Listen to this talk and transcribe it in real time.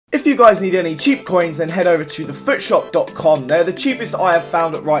you guys need any cheap coins, then head over to thefutshop.com. They're the cheapest I have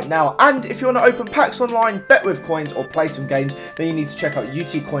found right now. And if you want to open packs online, bet with coins, or play some games, then you need to check out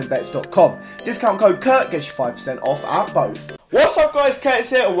utcoinbets.com. Discount code Kurt gets you 5% off at both. What's up guys, Curtis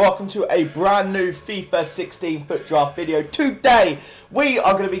here and welcome to a brand new FIFA 16 foot draft video. Today we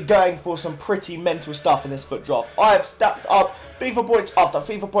are going to be going for some pretty mental stuff in this foot draft. I have stacked up FIFA points after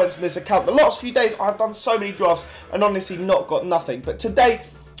FIFA points in this account. The last few days I've done so many drafts and honestly not got nothing. But today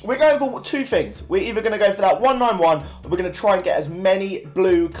we're going for two things. We're either going to go for that 191 or we're going to try and get as many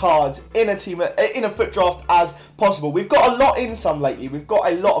blue cards in a team, in a foot draft as possible. We've got a lot in some lately. We've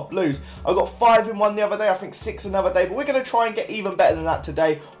got a lot of blues. I got 5 in one the other day. I think 6 another day. But we're going to try and get even better than that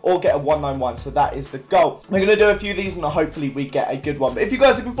today or get a 191. So that is the goal. We're going to do a few of these and hopefully we get a good one. But if you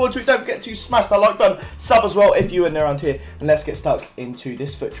guys are looking forward to it, don't forget to smash that like button, sub as well if you are new around here. And let's get stuck into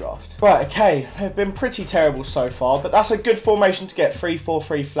this foot draft. Right, okay. They've been pretty terrible so far. But that's a good formation to get.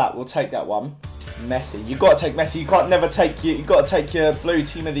 3-4-3 flat. We'll take that one. Messi. You've got to take Messi. You can't never take your... You've got to take your blue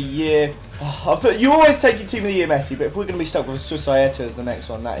team of the year. You always take your team of the year, Messi, but if we're going to be stuck with Societa as the next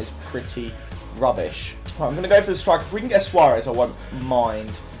one, that is pretty rubbish. Right, I'm going to go for the striker. If we can get Suarez, I won't mind.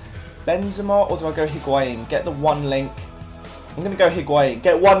 Benzema, or do I go Higuain? Get the one link. I'm going to go Higuain.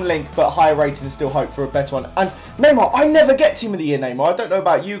 Get one link, but higher rating and still hope for a better one. And Neymar, I never get team of the year Neymar. I don't know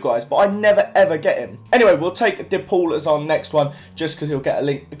about you guys, but I never ever get him. Anyway, we'll take De Paul as our next one, just because he'll get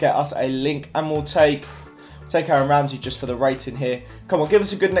us a link, and we'll take Aaron Ramsey just for the rating here. Come on, give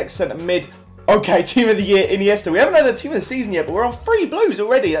us a good next centre mid. Okay, team of the year, Iniesta. We haven't had a team of the season yet, but we're on 3 blues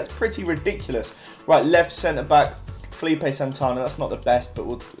already. That's pretty ridiculous. Right, left centre back, Felipe Santana. That's not the best,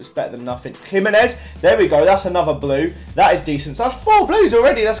 but it's better than nothing. Jimenez, there we go. That's another blue. That is decent. So that's 4 blues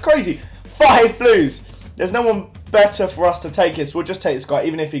already. That's crazy. 5 blues. There's no one better for us to take it, so we'll just take this guy,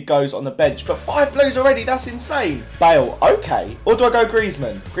 even if he goes on the bench. But 5 blues already. That's insane. Bale, okay. Or do I go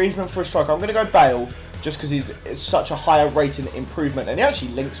Griezmann? Griezmann for a striker. I'm going to go Bale, just because it's such a higher rating improvement. And he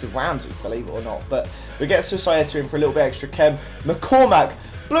actually links with Ramsey, believe it or not. But we get Societa in for a little bit extra chem. McCormack.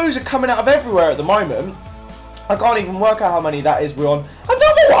 Blues are coming out of everywhere at the moment. I can't even work out how many that is we're on.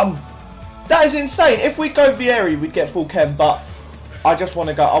 Another one! That is insane. If we go Vieri, we'd get full chem. But I just want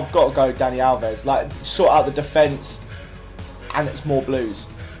to go... I've got to go Dani Alves. Like, sort out the defence. And it's more blues.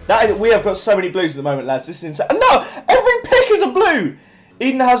 We have got so many blues at the moment, lads. This is insane. No! Every pick is a blue!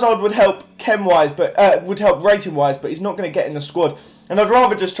 Eden Hazard would help chem-wise, but would help rating-wise, but he's not going to get in the squad. And I'd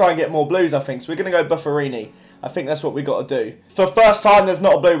rather just try and get more blues, I think. So we're going to go Bufferini. I think that's what we got to do. For the first time, there's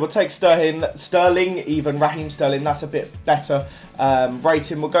not a blue. We'll take Sterling, even Raheem Sterling. That's a bit better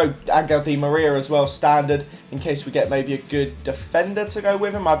rating. We'll go Angel Di Maria as well, standard, in case we get maybe a good defender to go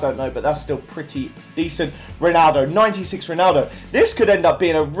with him. I don't know, but that's still pretty decent. Ronaldo, 96 Ronaldo. This could end up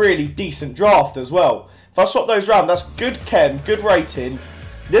being a really decent draft as well. If I swap those around, that's good chem, good rating.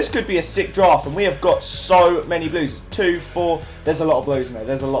 This could be a sick draft, and we have got so many blues. 2, 4, there's a lot of blues in there.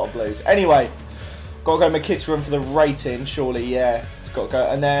 There's a lot of blues. Anyway, got to go Mkhitaryan for the rating, surely, yeah. It's got to go.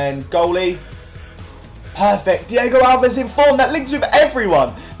 And then goalie. Perfect. Diego Alves in form. That links with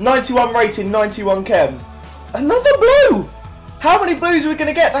everyone. 91 rating, 91 chem. Another blue. How many blues are we going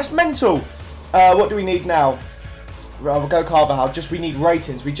to get? That's mental. What do we need now? Right, we'll go Carvajal. We need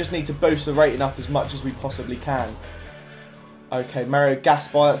ratings. We just need to boost the rating up as much as we possibly can. Okay, Mario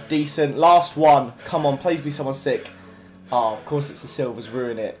Gaspar, that's decent. Last one. Come on, please be someone sick. Oh, of course it's the silvers,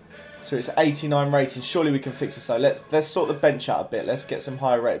 ruin it. So it's 89 rating. Surely we can fix this though. Let's sort the bench out a bit. Let's get some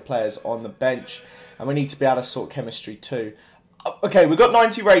higher rated players on the bench. And we need to be able to sort chemistry too. Okay, we've got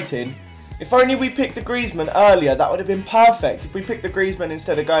 90 rating. If only we picked the Griezmann earlier, that would have been perfect. If we picked the Griezmann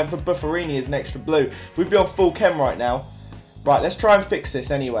instead of going for Bufferini as an extra blue, we'd be on full chem right now. Right, let's try and fix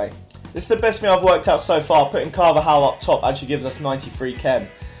this anyway. This is the best thing I've worked out so far. Putting Carvajal up top actually gives us 93 chem.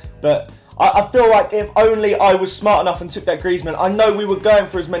 But I feel like if only I was smart enough and took that Griezmann, I know we were going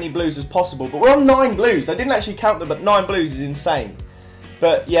for as many blues as possible. But we're on 9 blues. I didn't actually count them, but 9 blues is insane.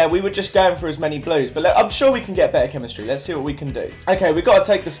 But yeah, we were just going for as many blues. But I'm sure we can get better chemistry. Let's see what we can do. Okay, we've got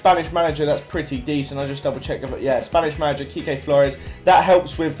to take the Spanish manager. That's pretty decent. I'll just double check. Yeah, Spanish manager, Quique Flores. That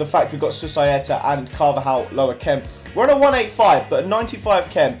helps with the fact we've got Societa and Carvajal lower chem. We're on a 185, but a 95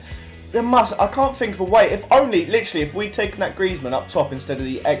 chem. I can't think of a way. If only, literally, if we'd taken that Griezmann up top instead of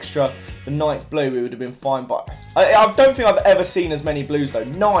the 9th blue, we would have been fine. But I don't think I've ever seen as many blues, though.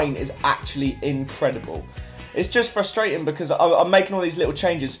 9 is actually incredible. It's just frustrating because I'm making all these little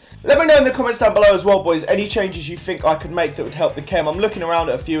changes. Let me know in the comments down below as well, boys, any changes you think I could make that would help the chem. I'm looking around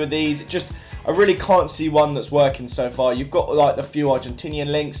at a few of these. I I really can't see one that's working so far. You've got like the few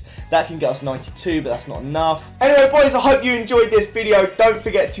Argentinian links. That can get us 92, but that's not enough. Anyway, boys, I hope you enjoyed this video. Don't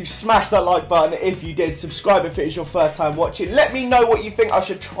forget to smash that like button if you did. Subscribe if it is your first time watching. Let me know what you think I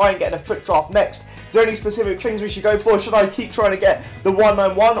should try and get in a foot draft next. Is there any specific things we should go for? Should I keep trying to get the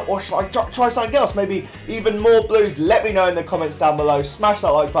 191, or should I try something else? Maybe even more blues? Let me know in the comments down below. Smash that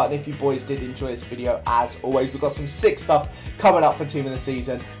like button if you boys did enjoy this video. As always, we've got some sick stuff coming up for Team of the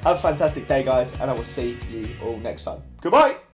Season. Have a fantastic day, guys, and I will see you all next time. Goodbye!